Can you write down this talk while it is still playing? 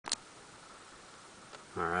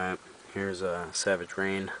Alright, here's Savage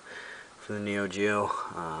Rain for the Neo-Geo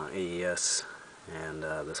AES, and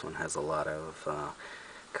this one has a lot of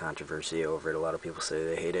controversy over it. A lot of people say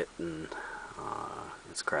they hate it, and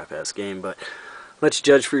it's a crap-ass game, but let you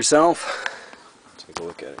judge for yourself. Take a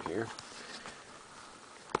look at it here.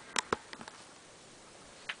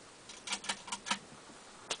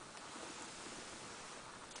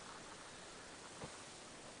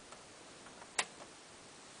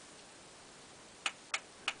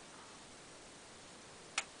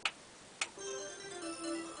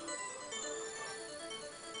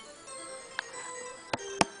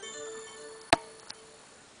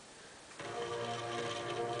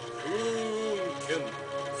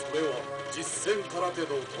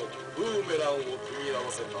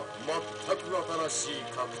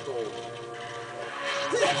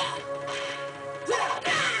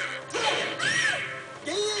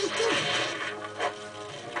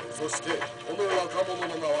そしてこの若者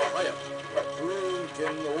の名は早く風雲圏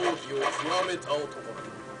の奥義を極めた男だ。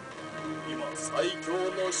今最強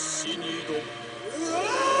の死に挑む。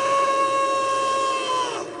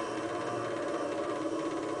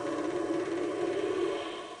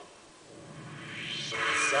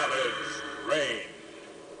Savage Rain.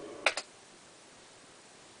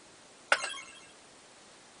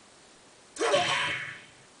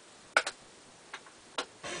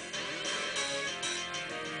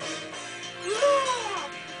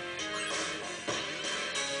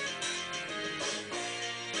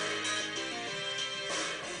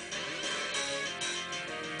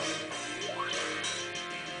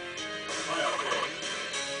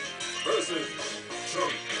 Versus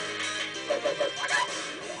Trump.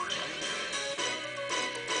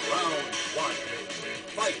 Round 1.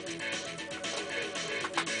 Fight!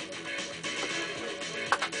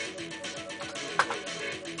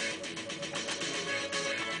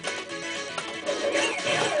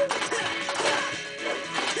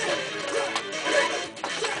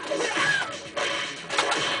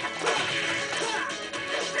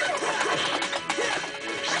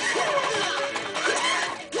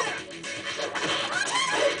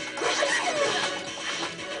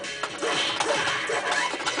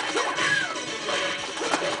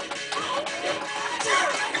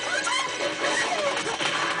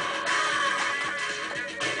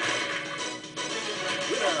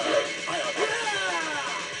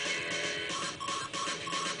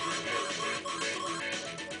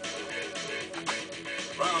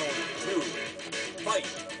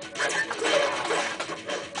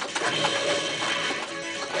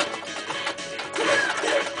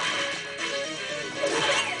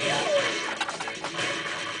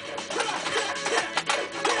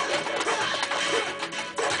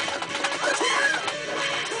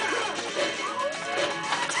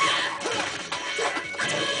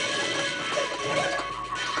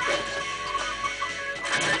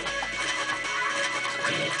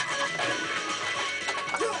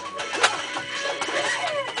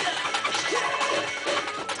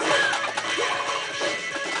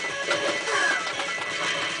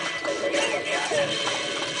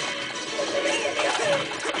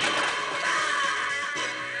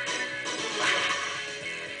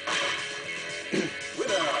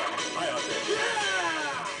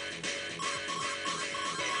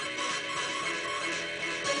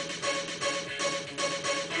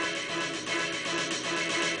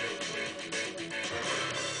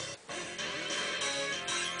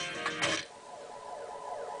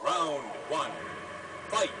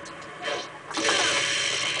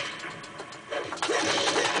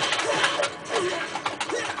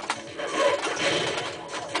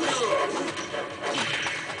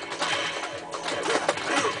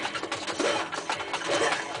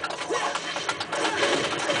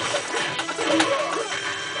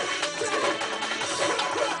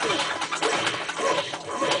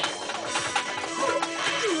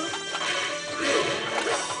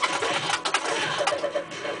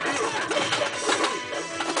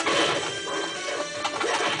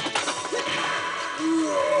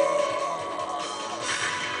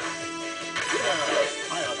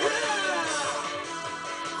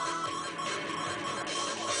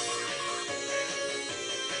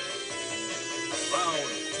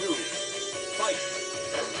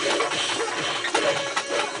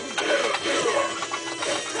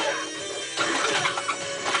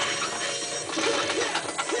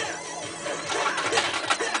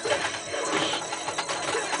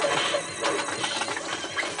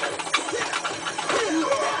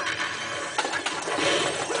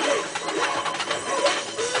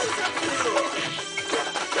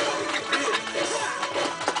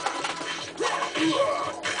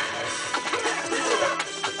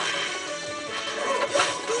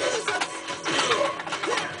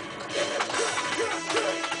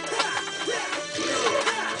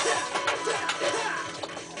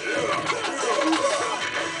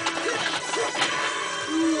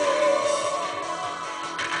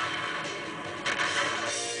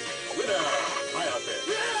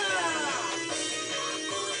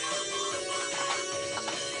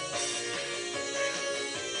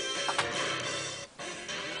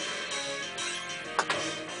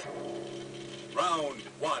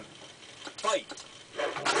 one, fight!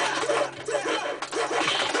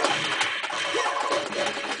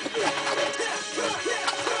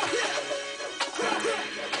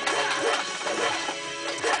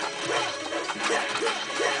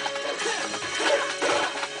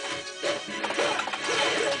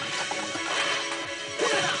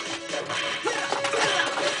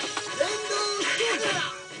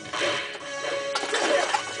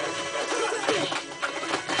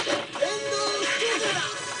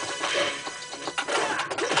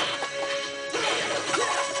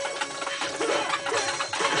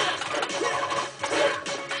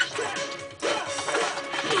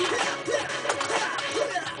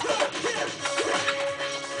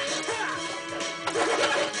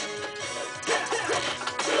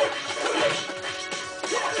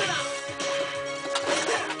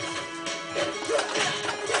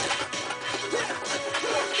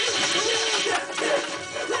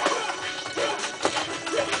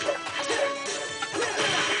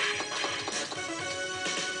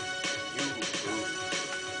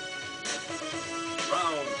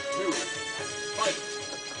 Round two, fight!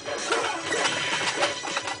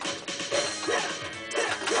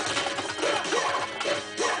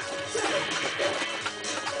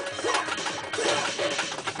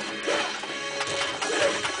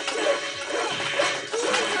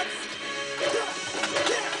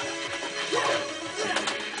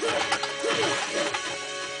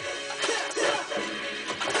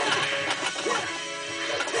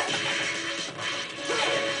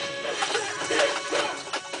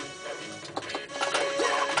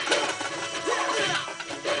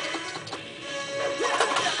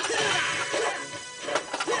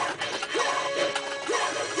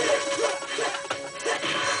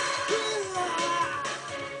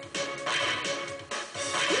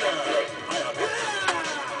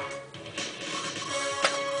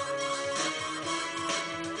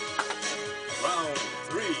 Round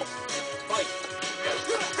three, fight!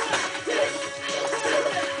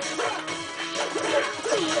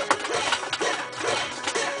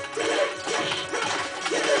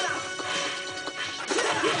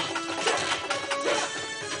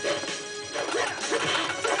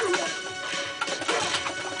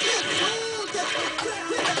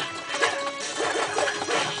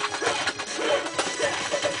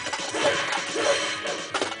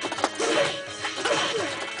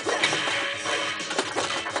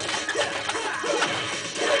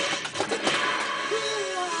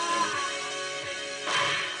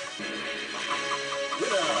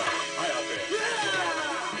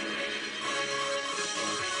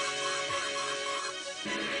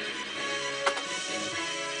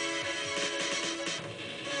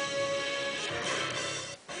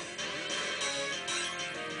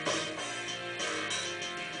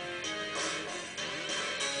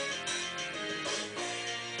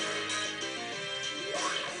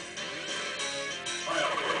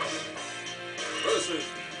 Versus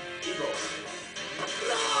Eagle.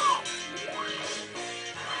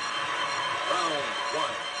 Round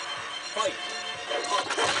one, fight!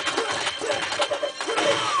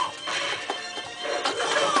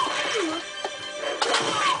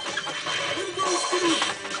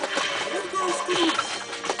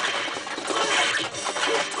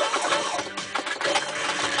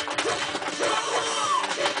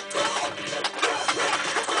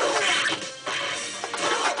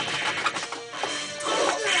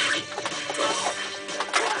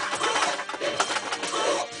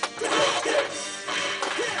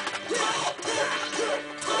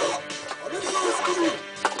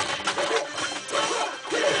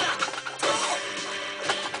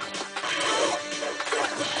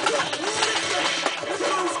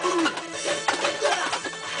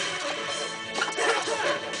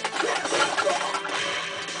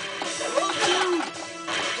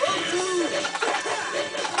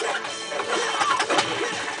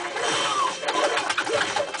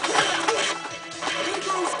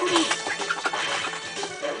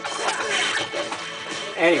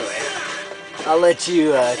 Anyway, I'll let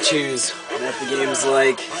you choose what the game's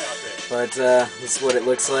like, but this is what it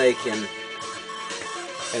looks like, and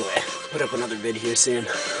anyway, put up another vid here soon.